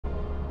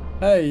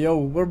Hey, yo,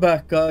 we're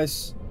back,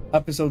 guys.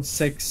 Episode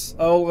 6.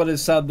 I already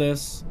said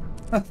this.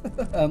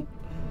 And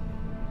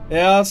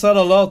yeah, I said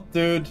a lot,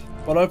 dude.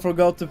 But I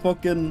forgot to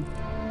fucking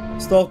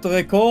start the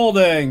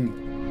recording.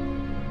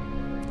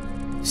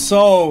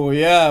 So,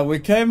 yeah, we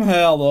came here,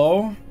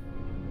 though.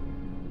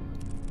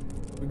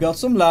 We got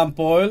some lamp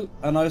oil,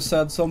 and I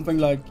said something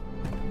like,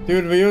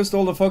 dude, we used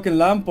all the fucking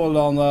lamp oil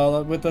down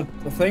there with the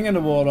thing in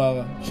the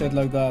water. Shit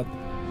like that.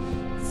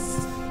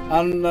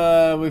 And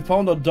we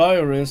found a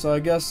diary, so I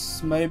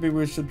guess maybe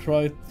we should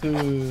try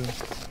to...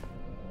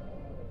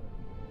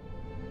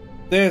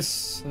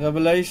 This,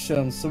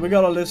 Revelations. So we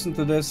gotta listen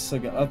to this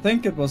again. I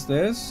think it was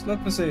this.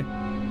 Let me see.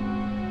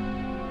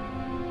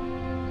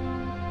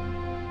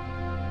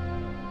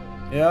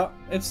 Yeah,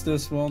 it's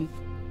this one.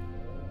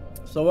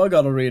 So I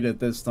gotta read it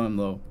this time,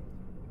 though.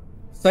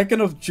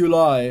 2nd of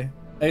July,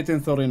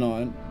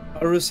 1839.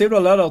 I received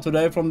a letter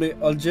today from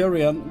the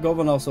Algerian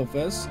governor's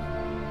office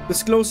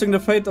disclosing the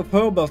fate of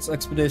Herbert's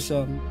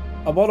expedition.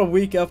 About a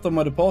week after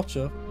my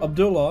departure,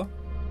 Abdullah,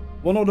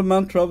 one of the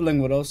men traveling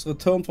with us,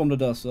 returned from the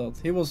desert.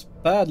 He was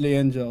badly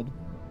injured,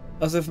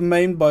 as if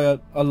maimed by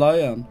a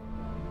lion.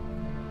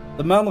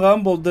 The man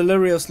rambled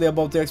deliriously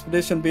about the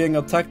expedition being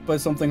attacked by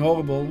something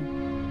horrible.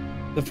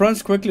 The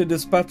French quickly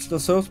dispatched a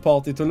search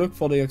party to look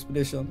for the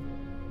expedition.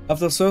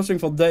 After searching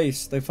for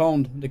days, they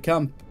found the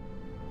camp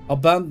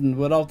abandoned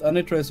without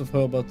any trace of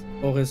Herbert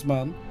or his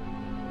men.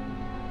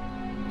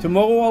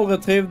 Tomorrow I'll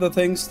retrieve the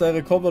things they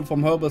recovered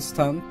from Herbert's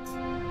tent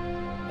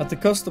at the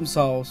customs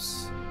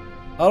house.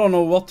 I don't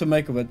know what to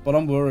make of it, but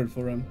I'm worried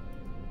for him.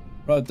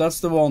 Right, that's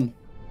the one.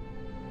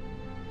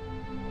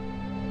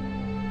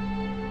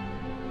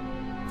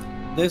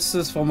 This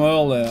is from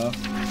earlier.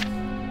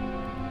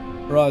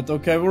 Right,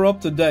 okay, we're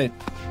up to date.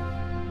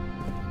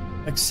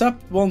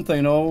 Except one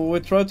thing, though. We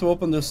tried to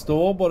open this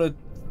door, but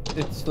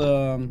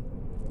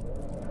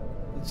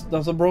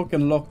there's a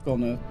broken lock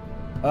on it.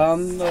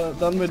 And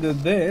then we did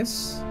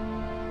this.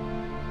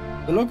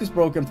 The lock is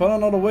broken. Find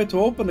another way to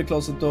open the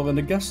closet door in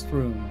the guest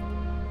room.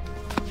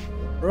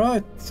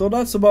 Right, so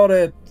that's about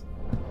it.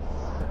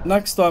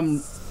 Next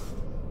time,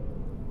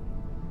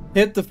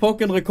 hit the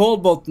fucking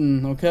record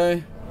button,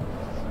 okay?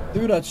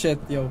 Do that shit,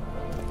 yo.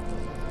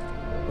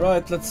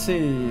 Right, let's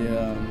see.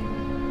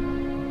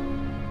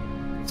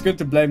 It's good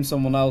to blame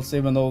someone else,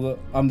 even though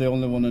I'm the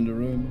only one in the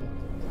room.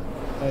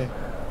 But, hey,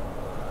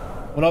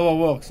 whatever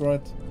works,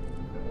 right?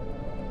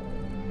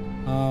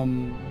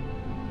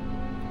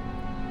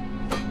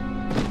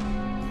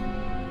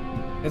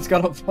 It's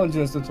got a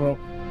plungers to throw.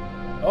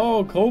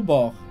 Oh,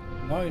 crowbar.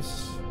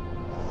 Nice.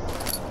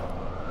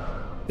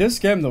 This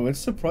game, though, it's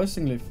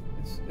surprisingly...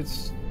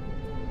 It's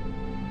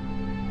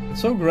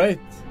so great.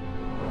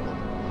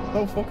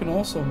 So fucking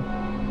awesome.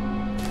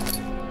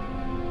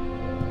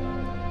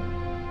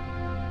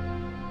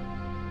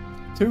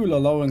 Tool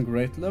allowing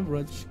great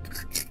leverage.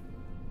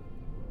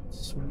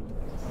 Sweet.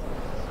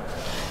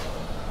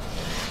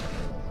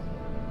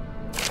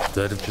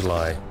 3rd of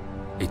July,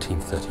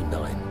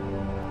 1839.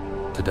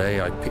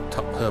 Today I picked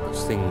up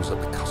Herbert's things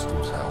at the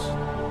customs house.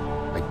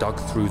 I dug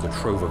through the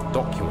trove of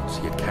documents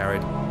he had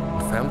carried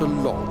and found a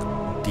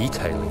log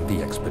detailing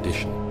the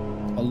expedition.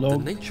 A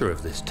log? The nature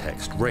of this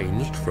text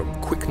ranged from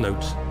quick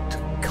notes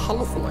to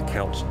colourful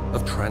accounts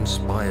of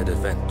transpired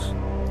events.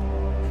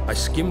 I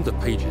skimmed the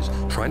pages,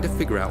 trying to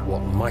figure out what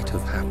might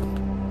have happened.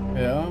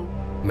 Yeah?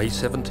 May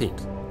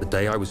 17th, the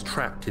day I was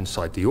trapped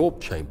inside the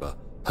orb chamber,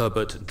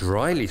 Herbert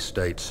dryly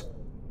states,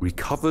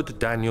 "Recovered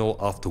Daniel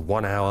after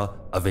 1 hour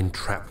of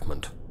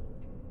entrapment."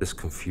 This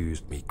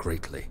confused me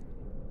greatly.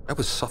 I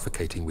was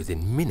suffocating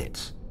within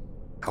minutes.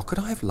 How could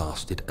I have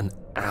lasted an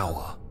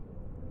hour?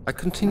 I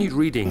continued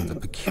reading the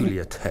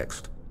peculiar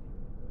text.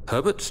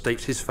 Herbert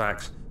states his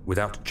facts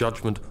without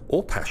judgment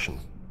or passion,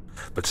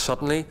 but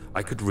suddenly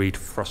I could read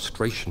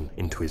frustration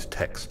into his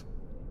text.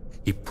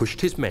 He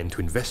pushed his men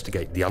to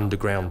investigate the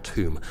underground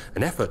tomb,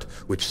 an effort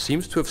which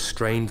seems to have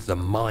strained the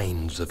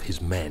minds of his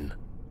men.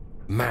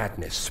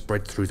 Madness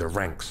spread through the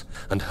ranks,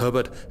 and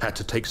Herbert had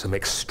to take some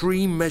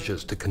extreme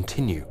measures to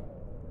continue.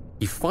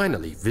 He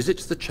finally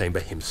visits the chamber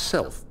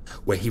himself,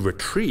 where he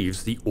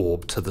retrieves the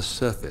orb to the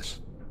surface.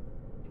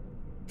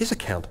 His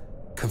account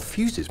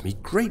confuses me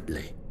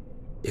greatly.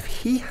 If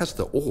he has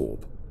the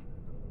orb,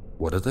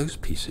 what are those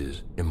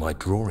pieces in my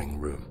drawing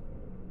room?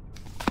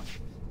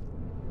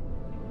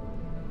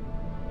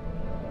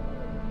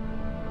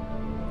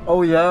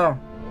 Oh yeah.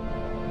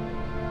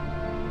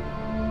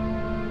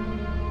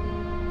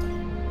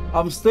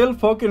 I'm still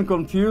fucking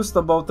confused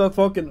about that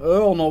fucking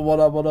urn or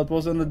whatever that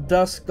was in the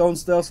desk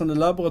downstairs in the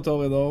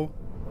laboratory, though.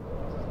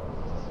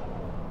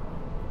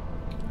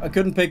 I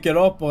couldn't pick it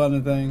up or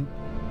anything.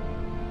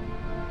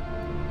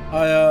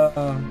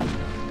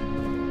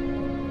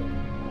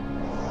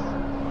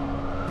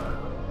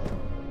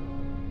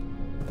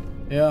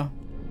 Yeah.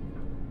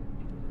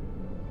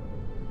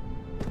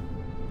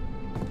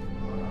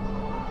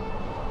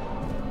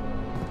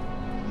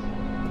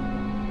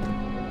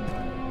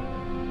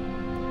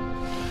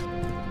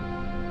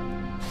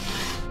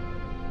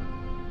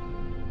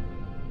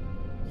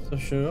 So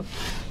sure.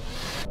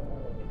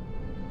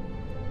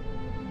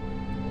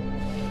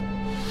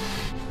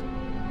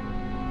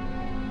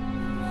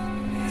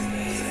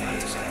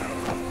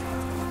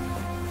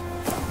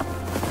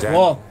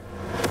 What?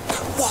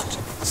 What?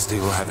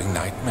 Still having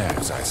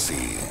nightmares, I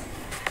see.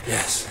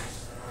 Yes,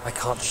 I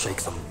can't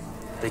shake them.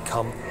 They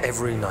come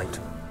every night.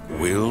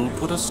 We'll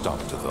put a stop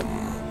to them.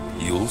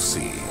 You'll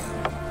see.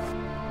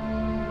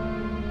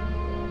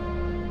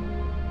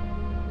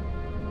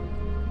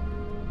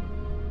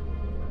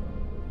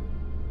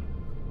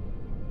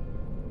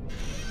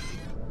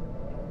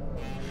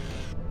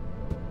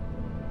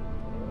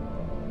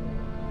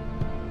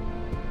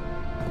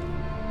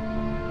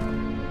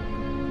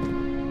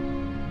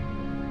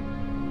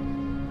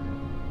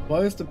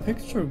 Why is the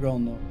picture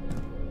gone now?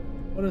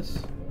 What is...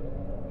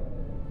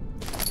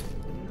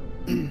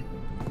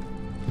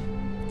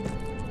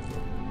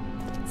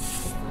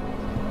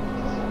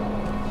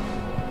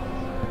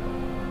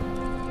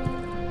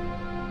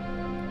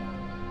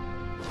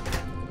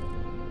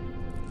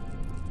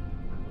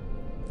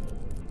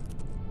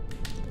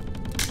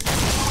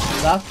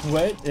 That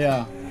way?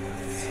 Yeah.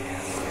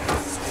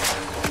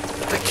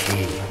 The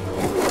key.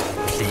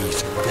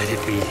 Please, let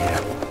it be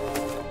here.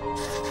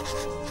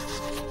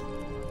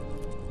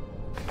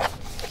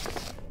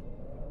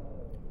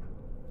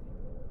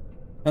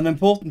 An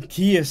important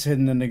key is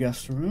hidden in the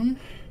guest room.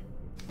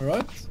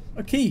 Alright.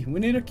 A key. We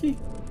need a key.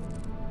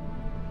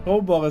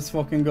 Crowbar is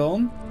fucking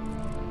gone.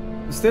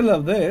 We still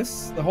have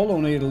this. The hollow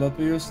needle that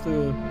we used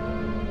to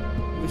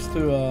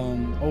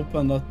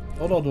open that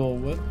other door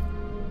with.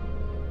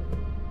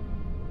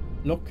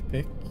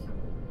 Lockpick.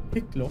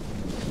 Picklock.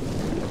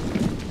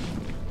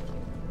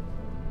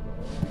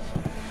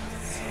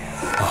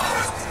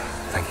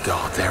 Oh, thank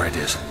God, there it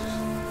is.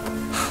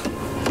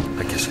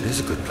 I guess it is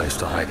a good place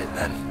to hide it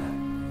then.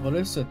 What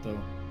is it though?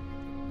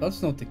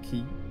 That's not the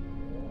key.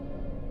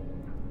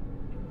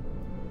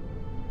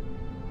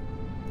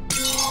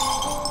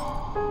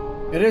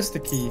 It is the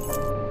key.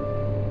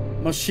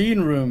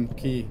 Machine room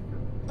key.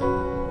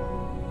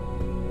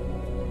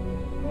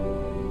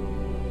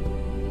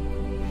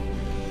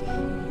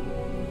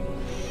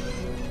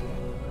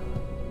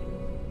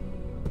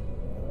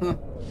 Huh.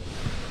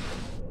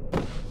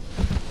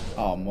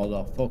 Oh,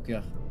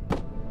 motherfucker.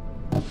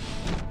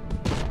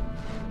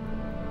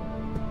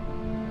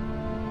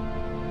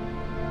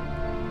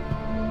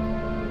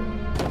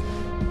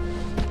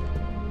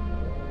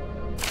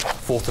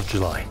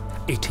 July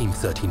 4th,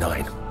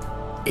 1839.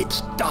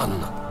 It's done.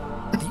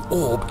 The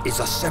orb is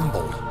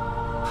assembled.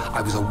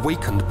 I was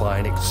awakened by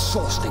an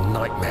exhausting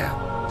nightmare.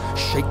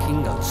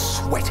 Shaking and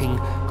sweating,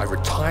 I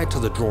retired to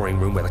the drawing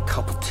room with a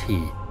cup of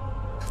tea.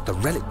 The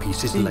relic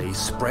pieces lay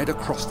spread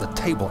across the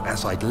table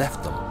as I'd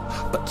left them,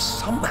 but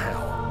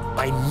somehow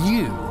I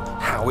knew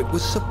how it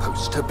was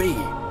supposed to be.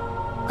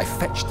 I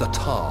fetched the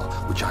tar,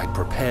 which I had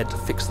prepared to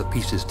fix the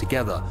pieces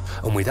together,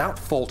 and without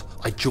fault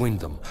I joined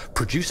them,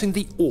 producing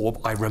the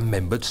orb I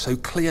remembered so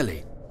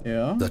clearly.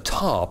 Yeah. The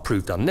tar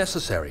proved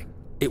unnecessary.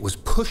 It was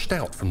pushed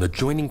out from the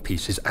joining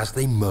pieces as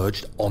they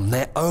merged on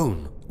their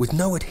own, with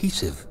no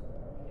adhesive.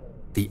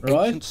 The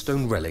ancient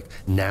stone relic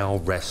now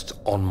rests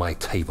on my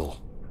table.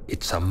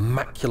 Its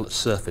immaculate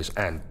surface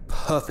and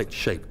perfect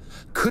shape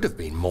could have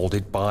been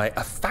molded by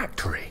a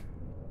factory.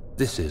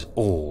 This is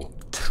all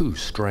too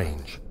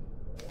strange.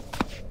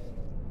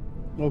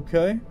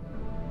 Okay.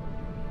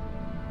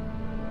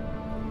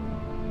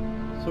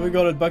 So we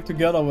got it back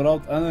together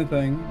without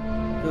anything.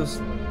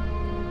 Just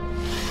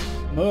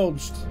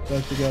merged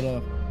back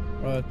together.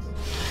 Right.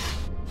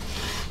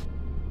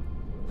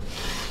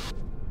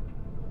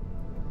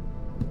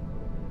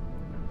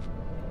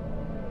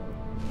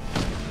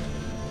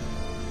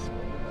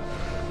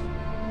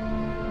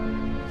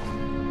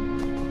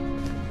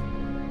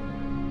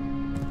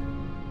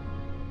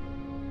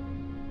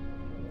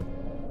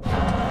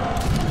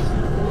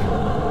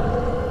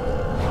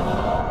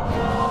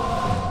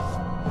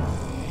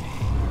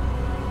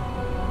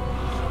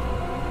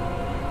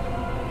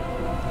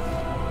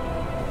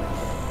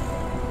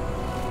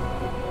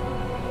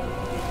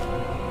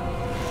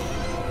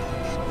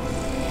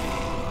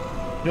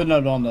 Shouldn't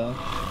have done that.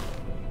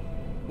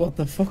 What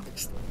the fuck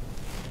is that?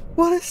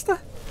 What is that?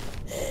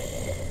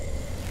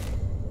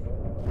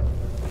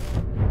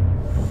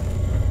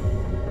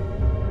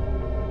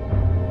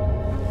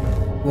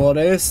 What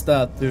is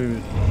that,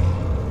 dude?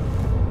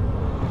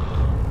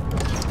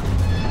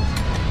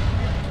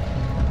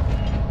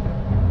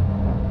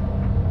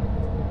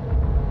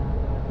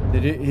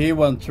 Did he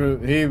went through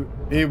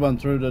he went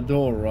through the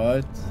door,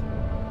 right?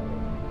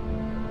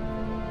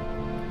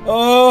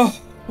 Oh,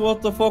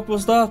 what the fuck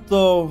was that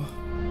though?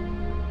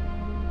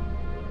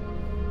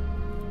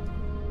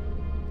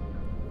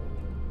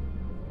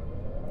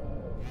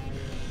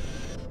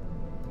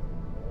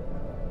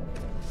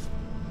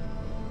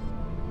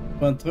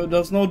 Went through,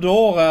 there's no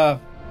door here.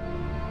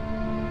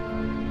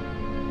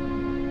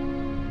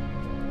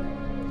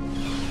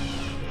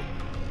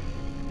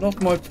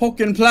 Not my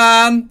fucking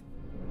plan.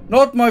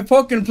 Not my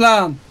fucking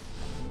plan.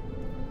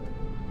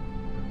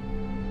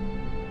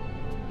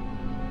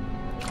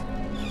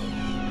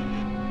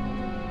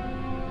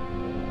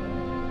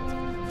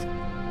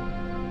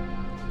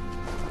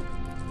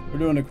 We're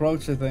doing the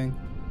crouchy thing.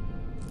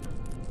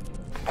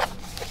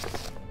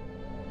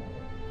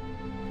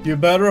 You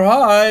better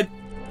hide.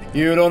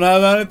 You don't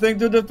have anything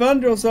to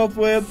defend yourself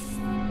with.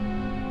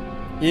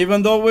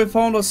 Even though we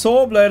found a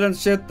saw blade and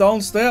shit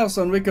downstairs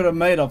and we could have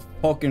made a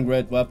fucking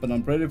great weapon.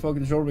 I'm pretty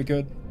fucking sure we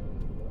could.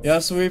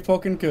 Yes, we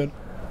fucking could.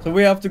 So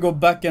we have to go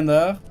back in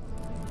there.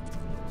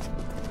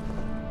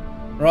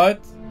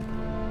 Right?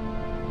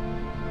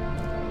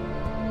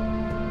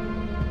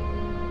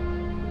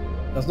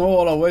 There's no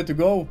other way to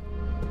go.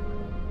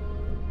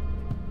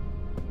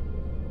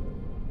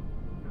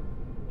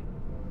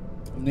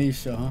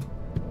 Amnesia, huh?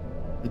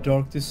 The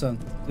dark descent.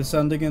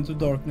 Descending into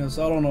darkness.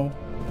 I don't know.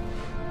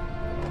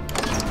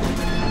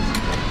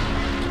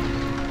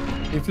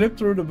 He flipped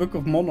through the Book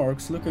of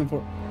Monarchs looking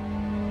for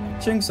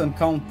etchings and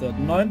counted.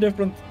 9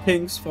 different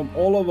kings from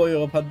all over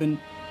Europe had been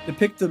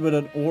depicted with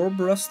an orb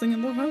resting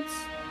in their hands.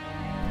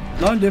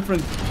 9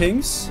 different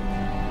kings?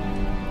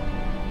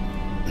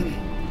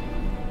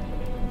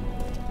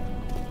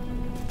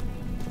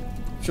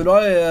 Should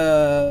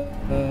I,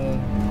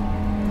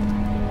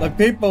 like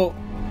people,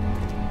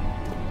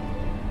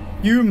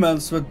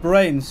 humans with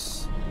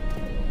brains,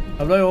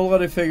 have they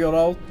already figured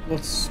out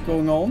what's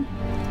going on?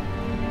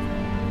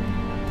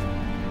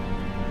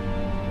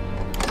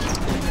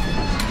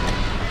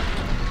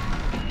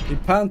 He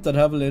panted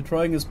heavily,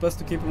 trying his best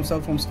to keep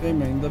himself from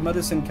screaming. The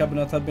medicine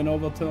cabinet had been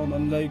overturned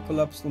and lay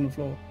collapsed on the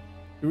floor.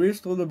 He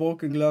reached through the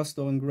broken glass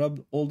door and grabbed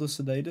all the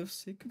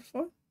sedatives he could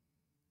find.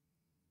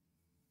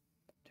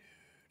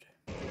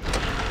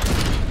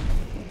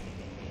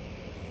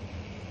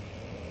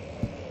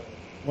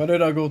 Why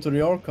did I go to the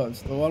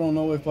archives though? I don't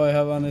know if I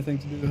have anything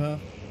to do here.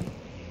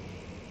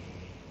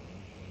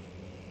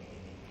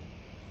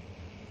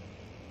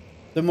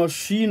 The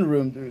machine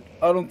room, dude.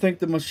 I don't think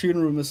the machine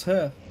room is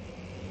here.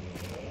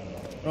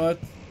 Right.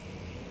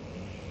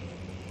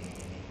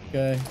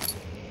 Okay.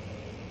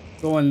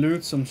 Go and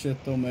loot some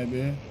shit though,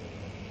 maybe.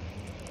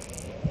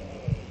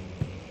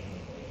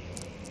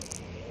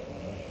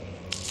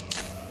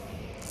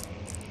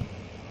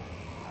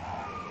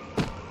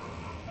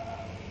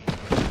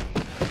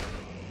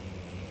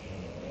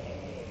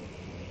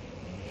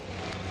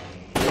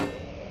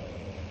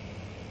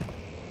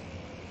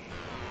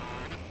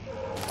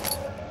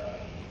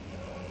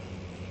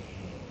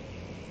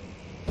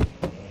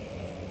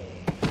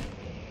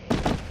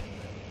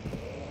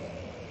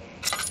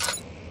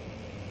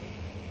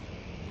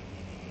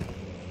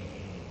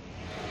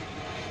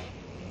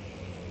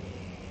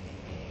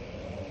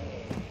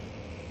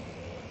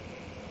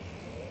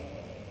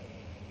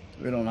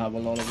 We don't have a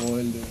lot of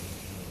oil, dude.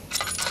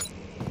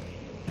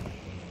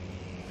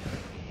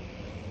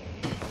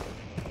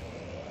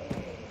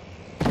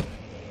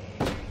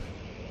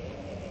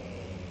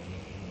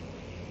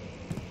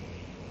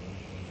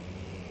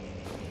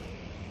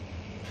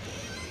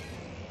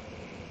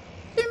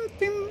 Bim,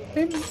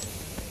 bim, bim.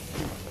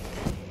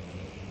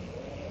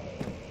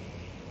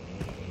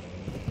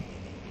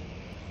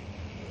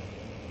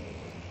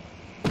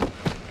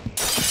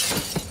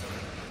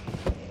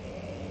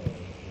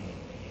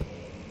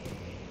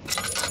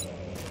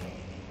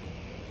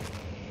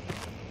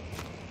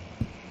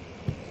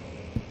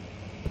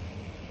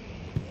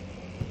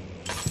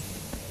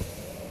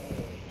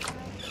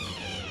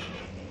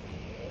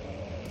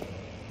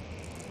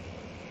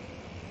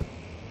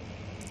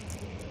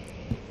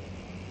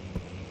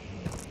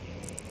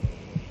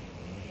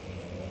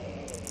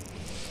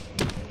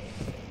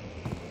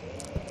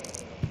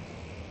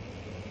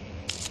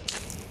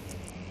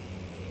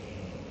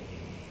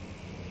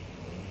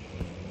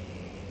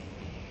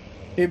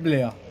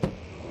 Biblia.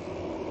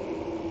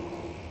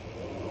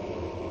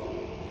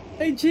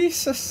 Hey,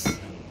 Jesus.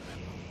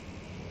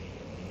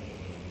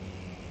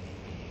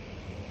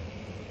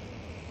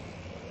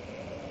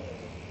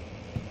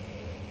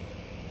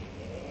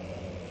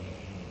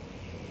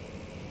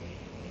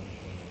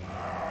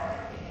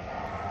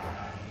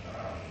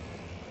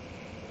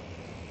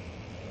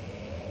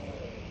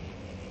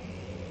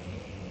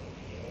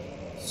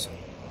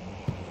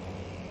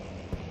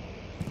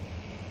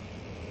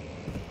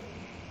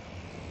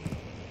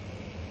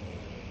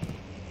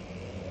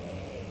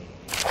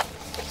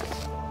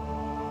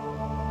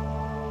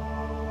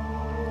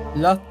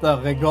 Letter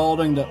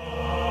regarding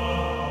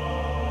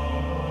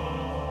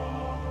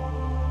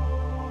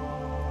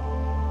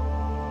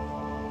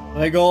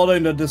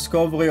the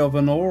discovery of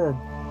an orb.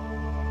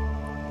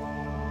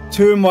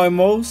 To my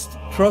most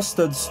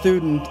trusted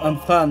student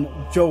and friend,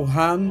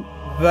 Johann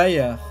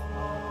Weyer.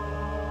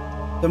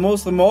 The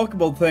most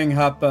remarkable thing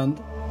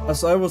happened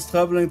as I was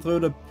traveling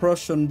through the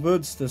Prussian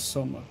woods this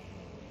summer.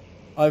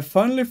 I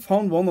finally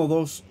found one of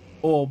those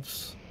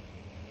orbs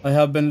I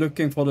have been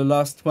looking for the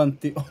last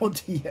 20 odd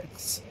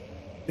years.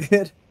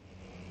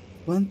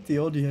 20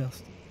 odd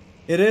years.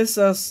 It is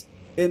as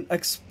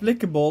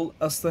inexplicable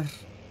as the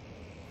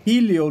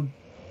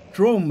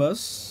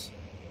Heliodromus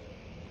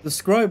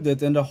described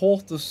it in the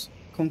Hortus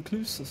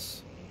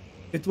Conclusus.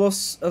 It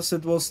was as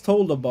it was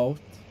told about.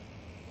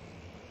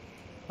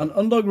 An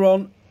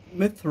underground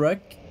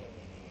Mithrek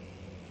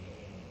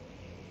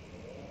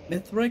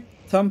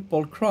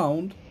temple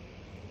crowned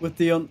with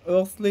the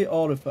unearthly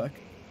artifact.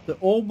 The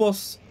orb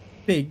was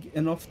big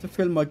enough to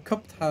fill my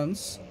cupped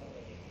hands,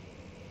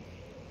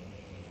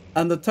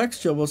 and the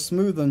texture was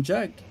smooth and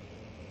jagged.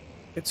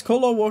 Its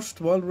color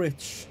washed while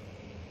rich.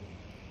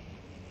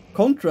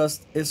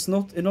 Contrast is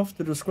not enough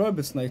to describe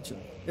its nature.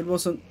 It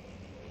was an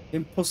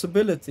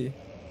impossibility,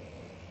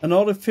 an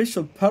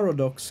artificial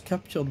paradox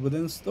captured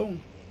within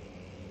stone.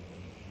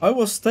 I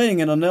was staying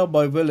in a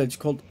nearby village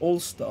called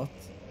Olstadt,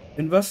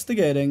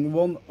 investigating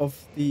one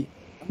of the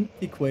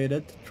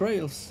antiquated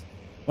trails,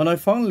 when I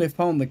finally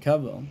found the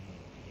cavern.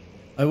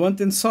 I went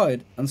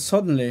inside, and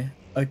suddenly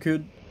I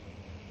could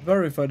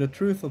verify the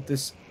truth of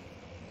these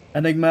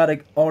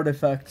enigmatic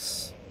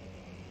artifacts.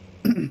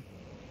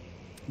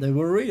 They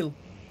were real.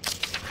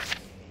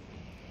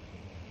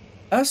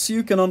 As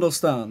you can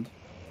understand,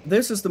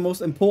 this is the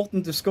most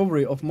important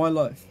discovery of my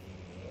life,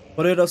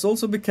 but it has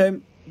also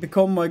become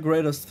my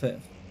greatest fear.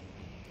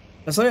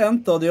 As I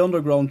entered the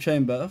underground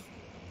chamber,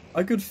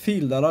 I could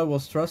feel that I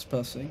was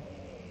trespassing.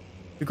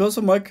 Because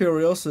of my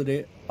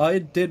curiosity, I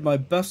did my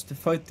best to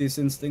fight these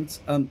instincts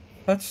and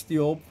fetch the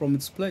orb from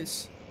its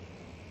place.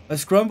 I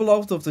scrambled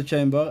out of the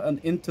chamber and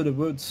into the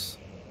woods.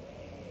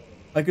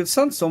 I could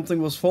sense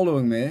something was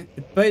following me.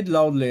 It bayed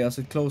loudly as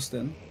it closed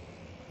in.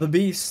 The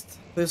beast,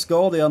 this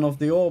guardian of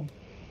the orb,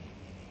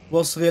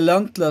 was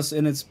relentless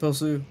in its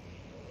pursuit.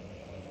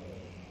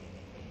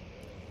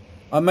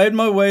 I made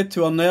my way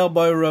to a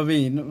nearby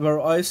ravine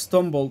where I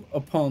stumbled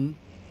upon...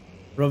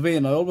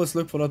 Ravine, I always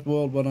look for that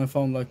word when I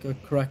found like a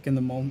crack in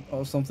the mountain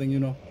or something, you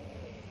know.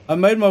 I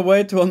made my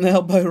way to a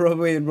nearby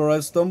ravine where I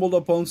stumbled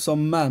upon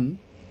some men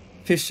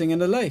fishing in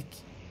the lake.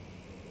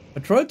 I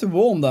tried to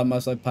warn them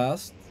as I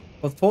passed,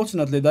 but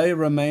fortunately they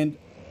remained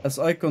as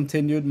I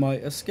continued my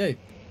escape.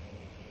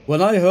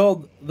 When I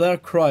heard their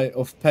cry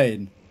of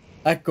pain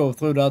echo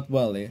through that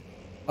valley,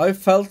 I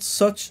felt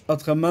such a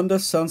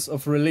tremendous sense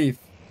of relief,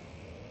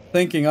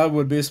 thinking I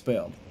would be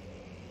spared.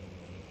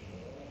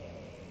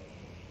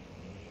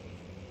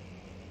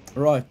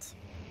 Right.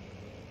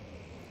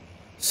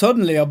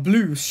 Suddenly a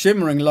blue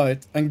shimmering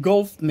light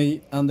engulfed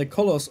me, and the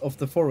colors of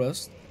the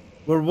forest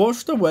were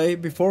washed away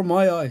before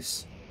my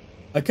eyes.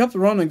 I kept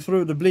running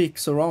through the bleak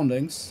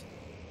surroundings.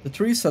 The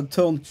trees had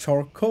turned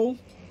charcoal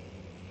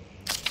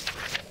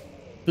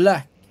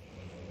black.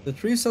 The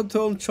trees had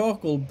turned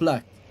charcoal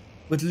black,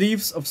 with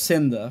leaves of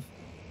cinder,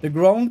 the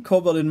ground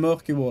covered in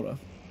murky water.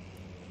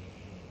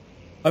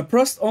 I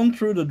pressed on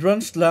through the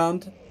drenched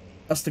land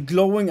as the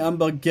glowing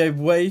ember gave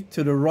way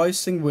to the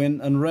rising wind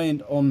and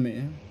rained on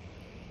me.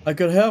 I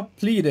could hear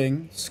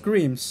pleading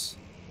screams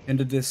in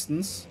the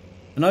distance,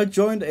 and I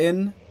joined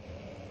in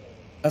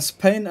as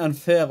pain and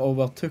fear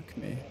overtook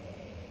me.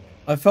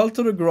 I fell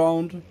to the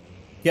ground,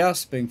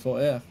 gasping for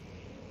air.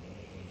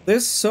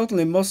 This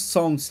certainly must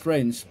sound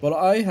strange, but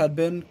I had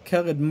been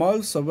carried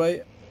miles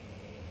away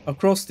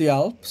across the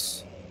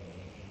Alps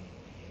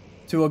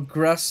to a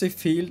grassy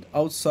field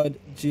outside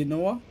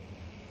Genoa.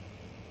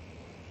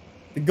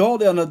 The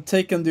guardian had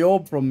taken the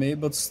orb from me,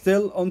 but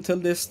still until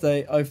this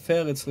day I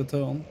fear its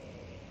return.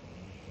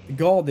 The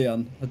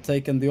guardian had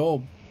taken the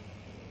orb.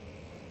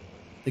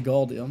 The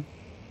guardian.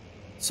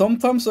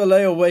 Sometimes I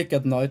lay awake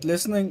at night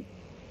listening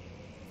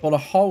for the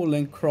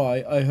howling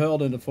cry I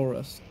heard in the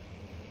forest.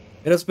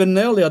 It has been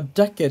nearly a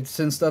decade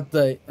since that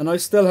day, and I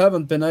still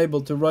haven't been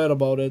able to write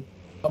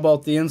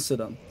about the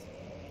incident.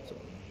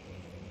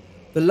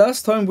 The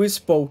last time we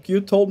spoke, you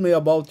told me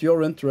about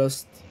your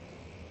interest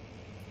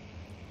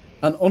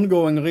and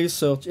ongoing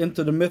research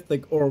into the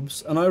mythic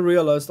orbs, and I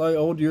realized I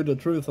owed you the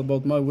truth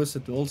about my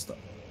visit to Ulster.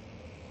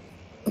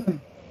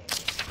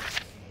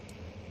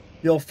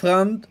 Your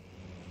friend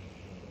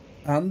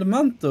and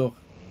mentor,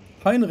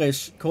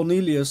 Heinrich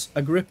Cornelius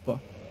Agrippa.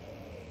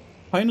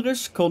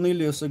 Heinrich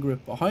Cornelius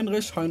Agrippa.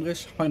 Heinrich.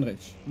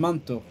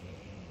 Mentor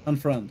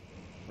and friend.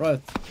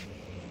 Right.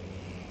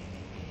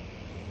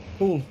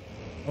 Cool.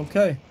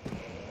 Okay.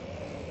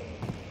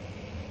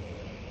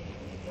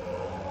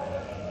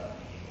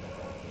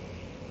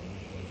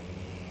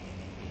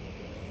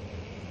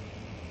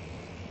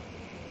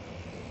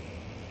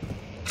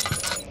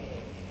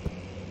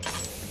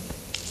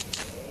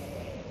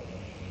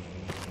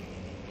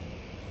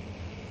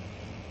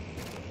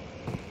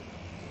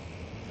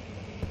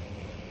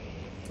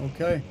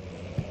 Okay.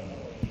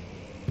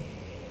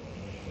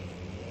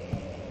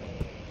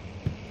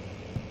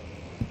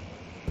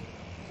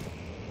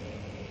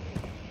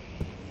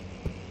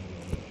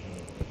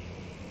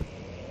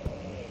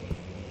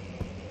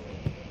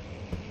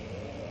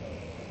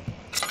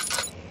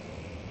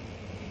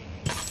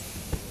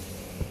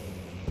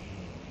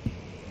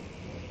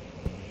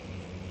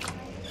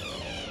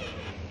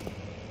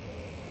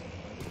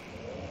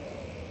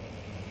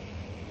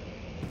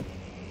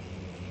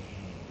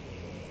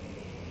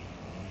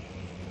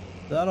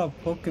 Is that a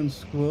fucking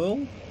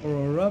squirrel or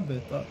a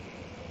rabbit?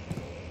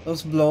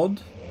 That's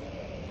blood.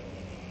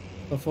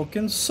 A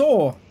fucking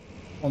saw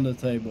on the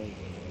table.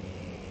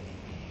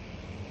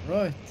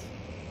 Right.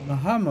 And a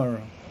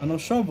hammer and a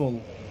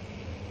shovel.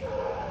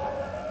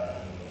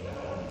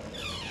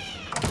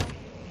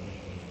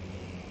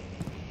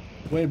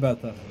 Way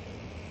better.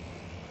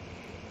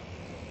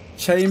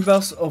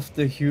 chambers of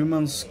the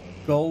human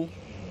skull.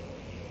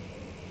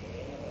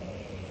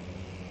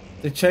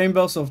 The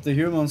chambers of the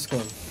human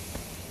skull.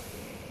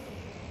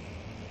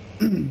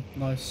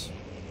 Nice.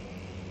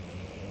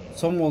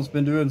 Someone's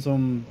been doing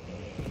some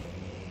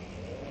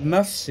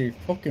messy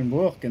fucking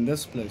work in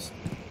this place.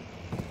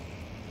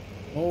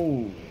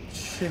 Oh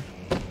shit.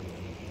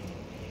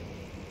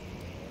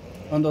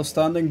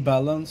 Understanding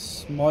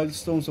balance,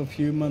 milestones of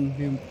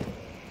human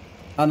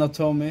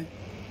anatomy,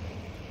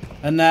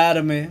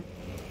 anatomy.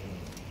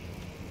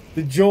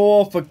 The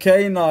jaw of a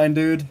canine,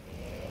 dude.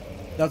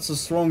 That's a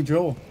strong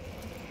jaw.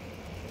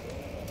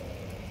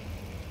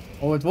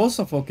 Oh, it was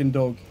a fucking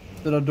dog.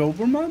 Is it a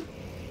Doberman?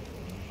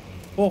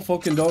 Poor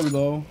fucking dog,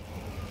 though.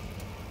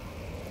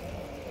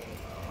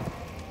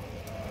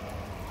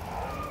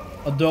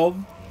 A dove.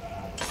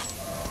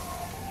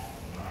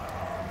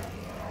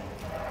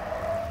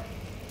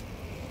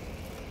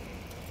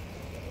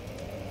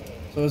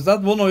 So is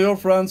that one of your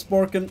friends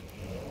barking?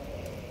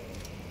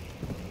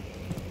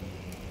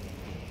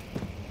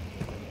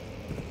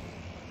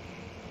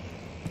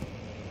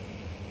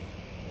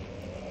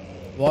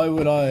 Why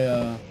would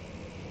I,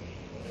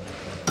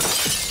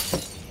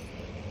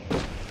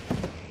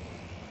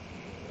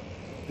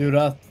 do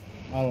that?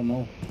 I don't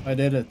know. I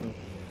did it though.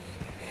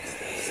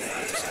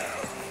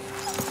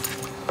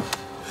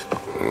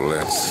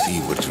 Let's see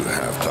what you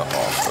have to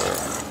offer.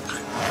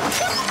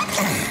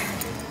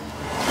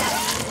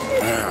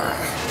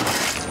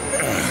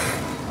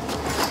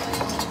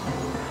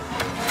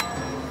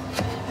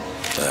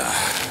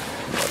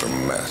 What a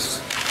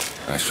mess.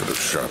 I should have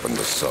sharpened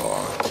the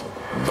saw,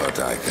 but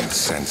I can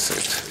sense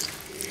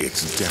it.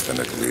 It's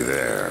definitely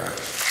there.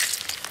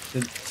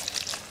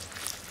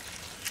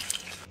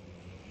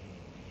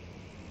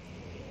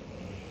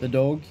 The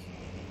dog?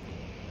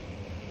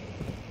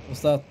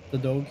 Was that the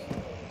dog?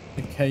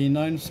 The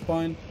canine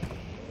spine?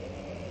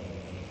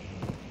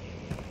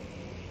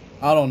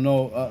 I don't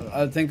know.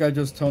 I think I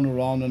just turned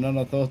around and then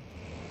I thought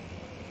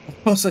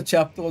it was a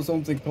chapter or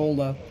something called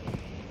that.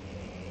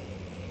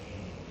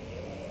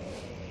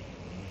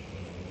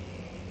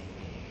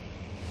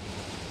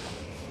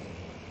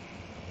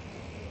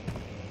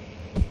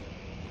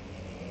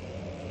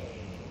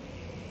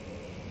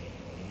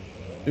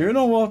 You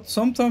know what?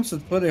 Sometimes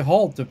it's pretty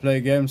hard to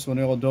play games when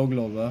you're a dog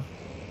lover.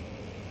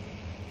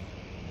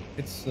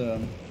 It's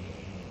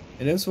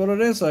it is what it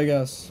is, I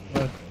guess.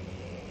 But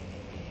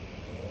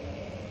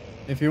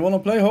if you want to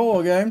play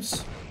horror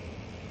games,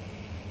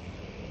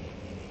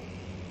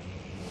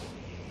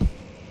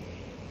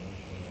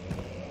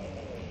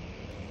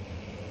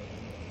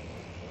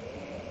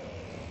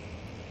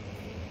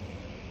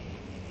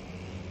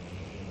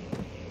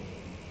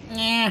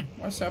 yeah.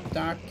 What's up,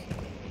 Doc?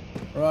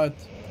 Right.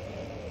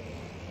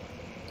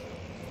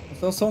 Is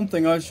there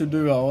something I should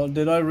do?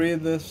 Did I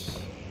read this?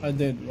 I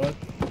did, right?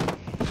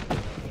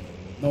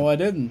 No, I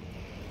didn't.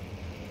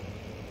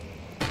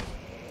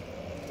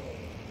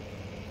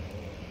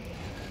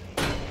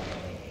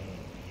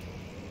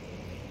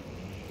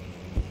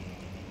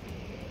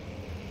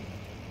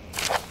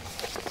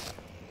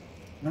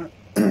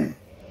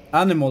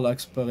 Animal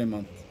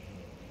experiment.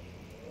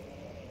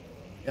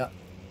 Yeah.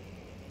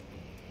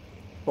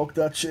 Fuck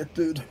that shit,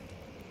 dude.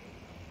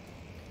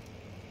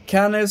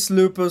 Canis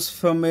lupus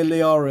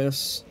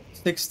familiaris,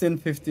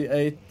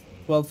 1658,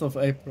 12th of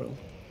April.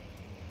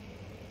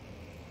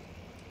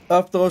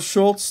 After a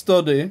short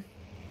study,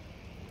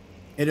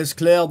 it is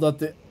clear that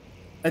the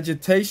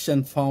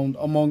agitation found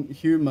among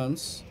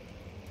humans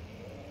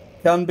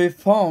can be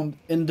found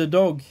in the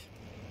dog.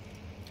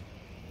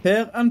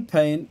 Fear and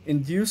pain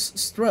induce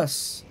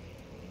stress,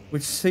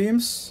 which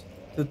seems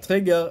to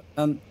trigger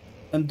an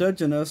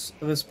endogenous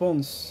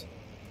response,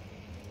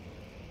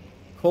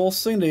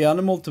 causing the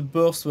animal to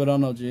burst with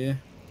energy.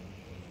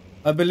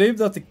 I believe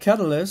that the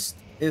catalyst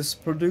is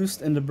produced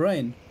in the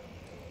brain.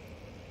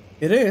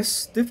 It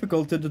is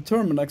difficult to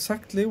determine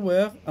exactly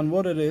where and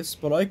what it is,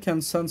 but I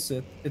can sense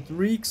it. It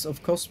reeks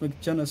of cosmic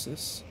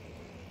genesis.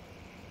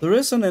 There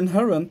is an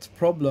inherent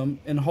problem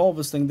in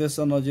harvesting this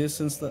energy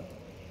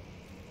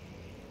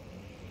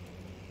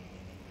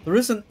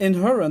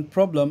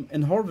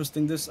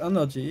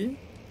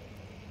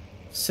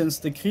since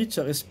the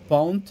creature is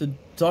bound to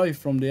die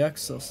from the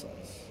exercise.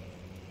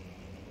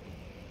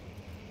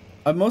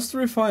 I must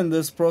refine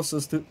this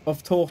process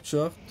of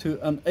torture to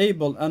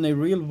enable any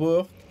real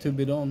work to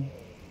be done.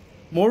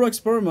 More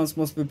experiments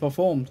must be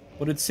performed,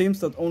 but it seems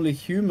that only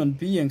human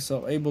beings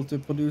are able to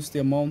produce the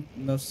amount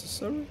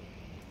necessary.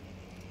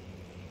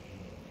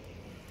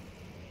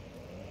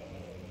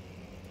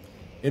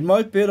 It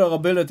might be their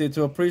ability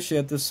to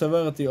appreciate the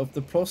severity of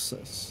the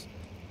process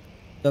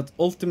that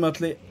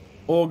ultimately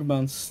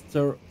augments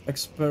their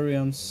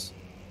experience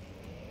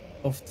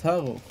of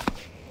terror.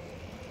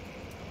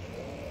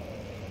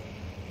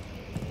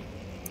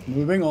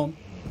 Moving on.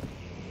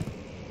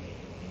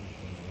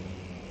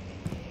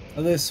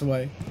 This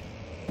way.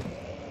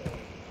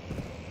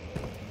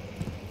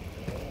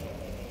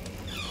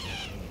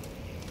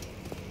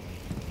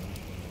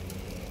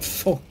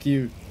 Fuck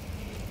you.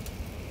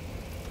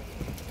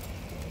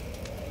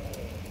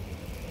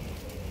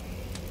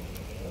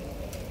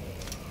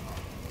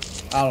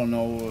 I don't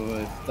know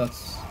if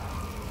that's...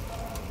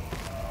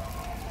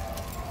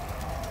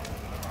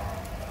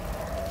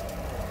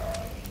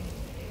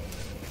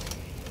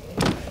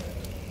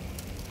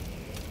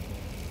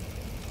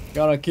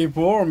 Gotta keep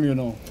warm, you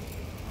know.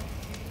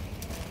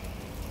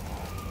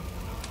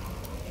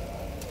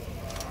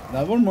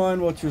 Never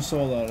mind what you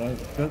saw there,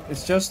 right?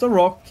 It's just a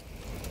rock.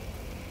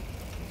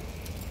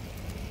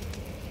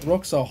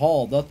 Rocks are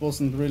hard, that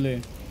wasn't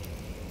really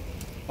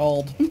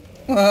hard.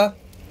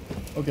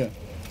 Okay.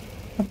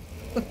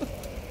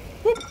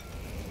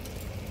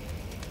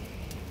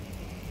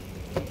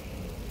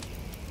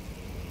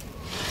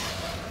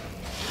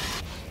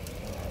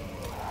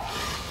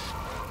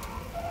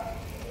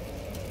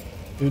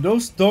 Dude,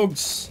 those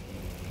dogs,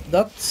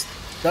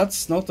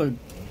 that's not a...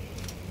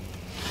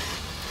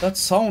 That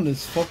sound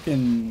is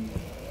fucking...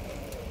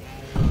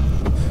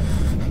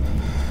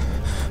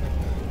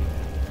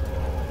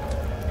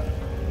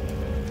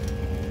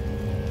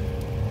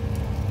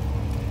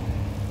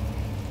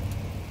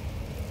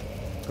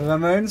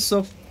 Remains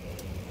of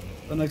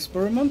an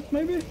experiment,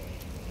 maybe?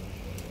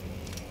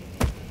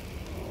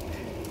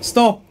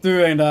 Stop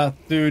doing that,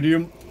 dude,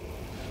 you...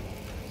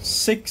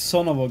 Sick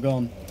son of a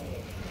gun.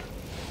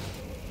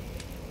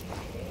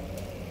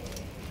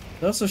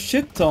 That's a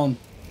shit ton.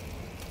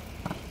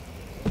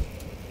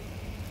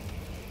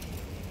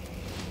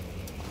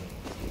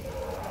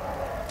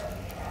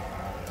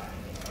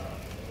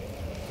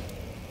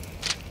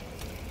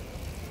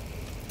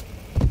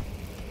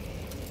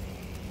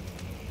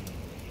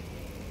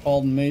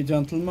 Pardon me,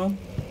 gentlemen.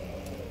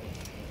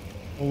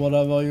 Or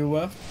whatever you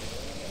were.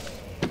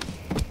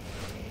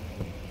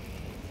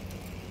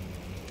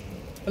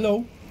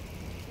 Hello.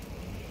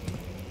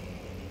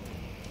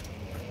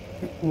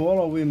 What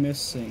are we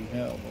missing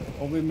here?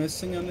 Are we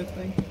missing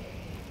anything?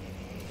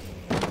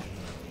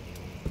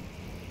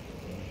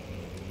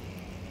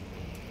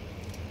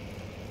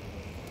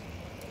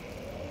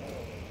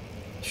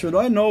 Should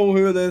I know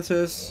who this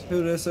is?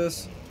 Who this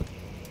is?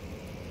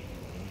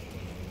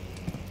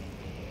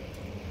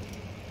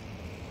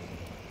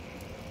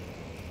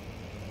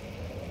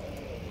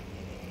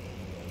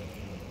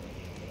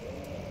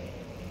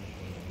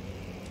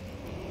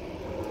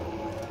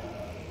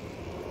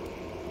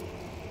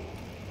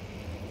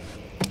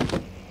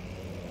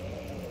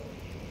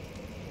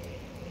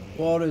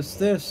 What is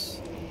this?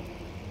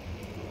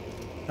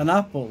 An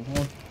apple?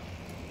 Oh.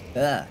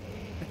 Yeah.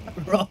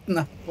 Rotten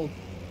apple.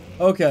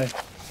 Okay.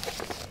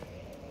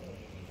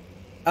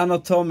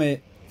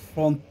 Anatomy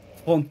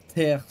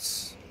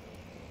frontiers.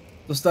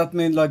 Does that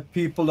mean like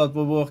people that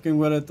were working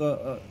with it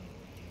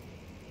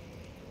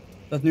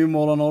that knew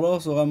more than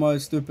others, or am I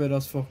stupid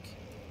as fuck?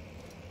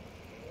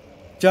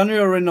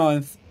 January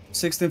 9th,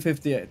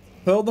 1658.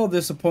 Further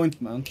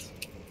disappointment.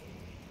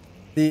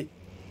 The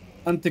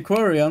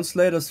antiquarian's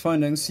latest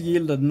findings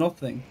yielded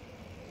nothing.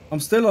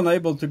 I'm still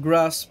unable to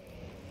grasp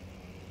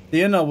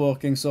the inner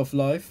workings of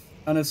life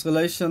and its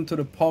relation to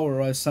the power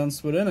I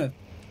sense within it.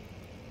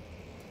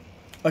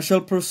 I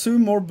shall pursue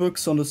more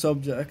books on the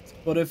subject,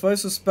 but I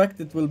suspect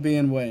it will be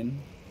in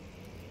vain.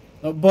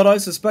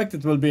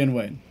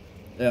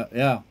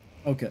 Yeah,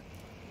 okay.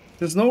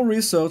 Since no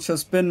research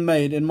has been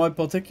made in my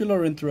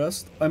particular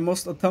interest, I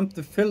must attempt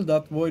to fill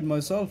that void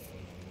myself.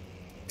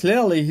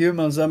 Clearly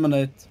humans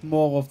emanate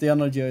more of the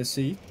energy I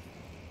see,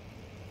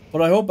 but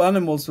I hope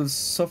animals will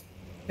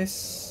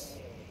suffice.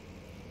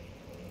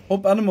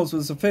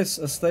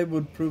 As they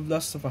would prove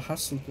less of a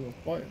hassle to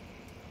acquire.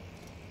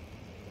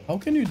 How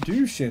can you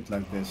do shit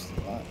like this?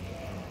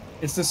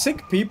 It's the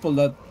sick people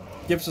that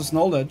gives us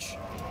knowledge.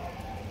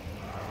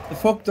 The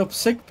fucked up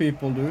sick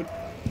people, dude.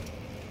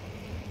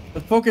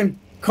 That fucking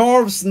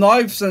carves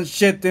knives and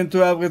shit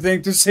into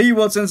everything to see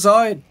what's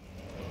inside.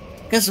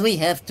 Because we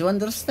have to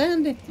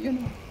understand it, you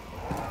know.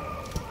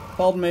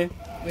 Pardon me.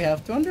 We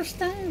have to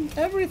understand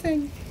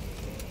everything.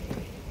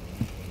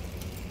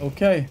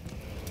 Okay.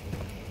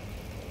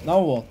 Now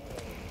what?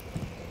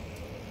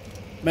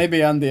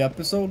 Maybe end the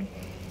episode?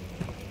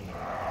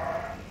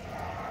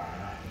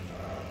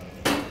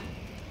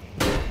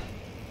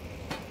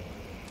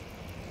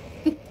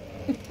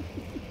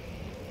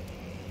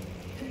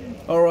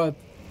 Alright.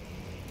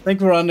 I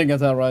think we're ending it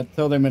there, right?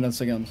 30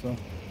 minutes again, so.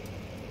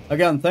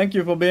 Again, thank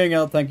you for being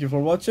here, thank you for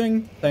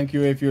watching. Thank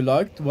you if you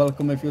liked,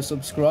 welcome if you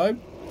subscribe.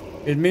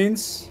 It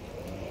means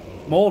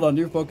more than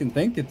you fucking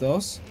think it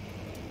does.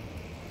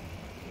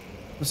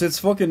 Because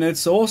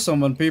it's awesome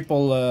when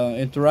people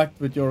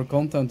interact with your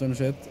content and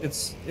shit.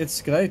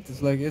 It's great,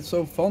 it's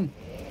so fun.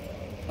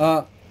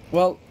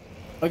 Well,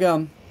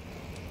 again,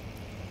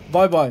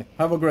 bye bye,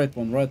 have a great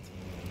one, right?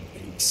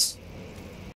 Peace.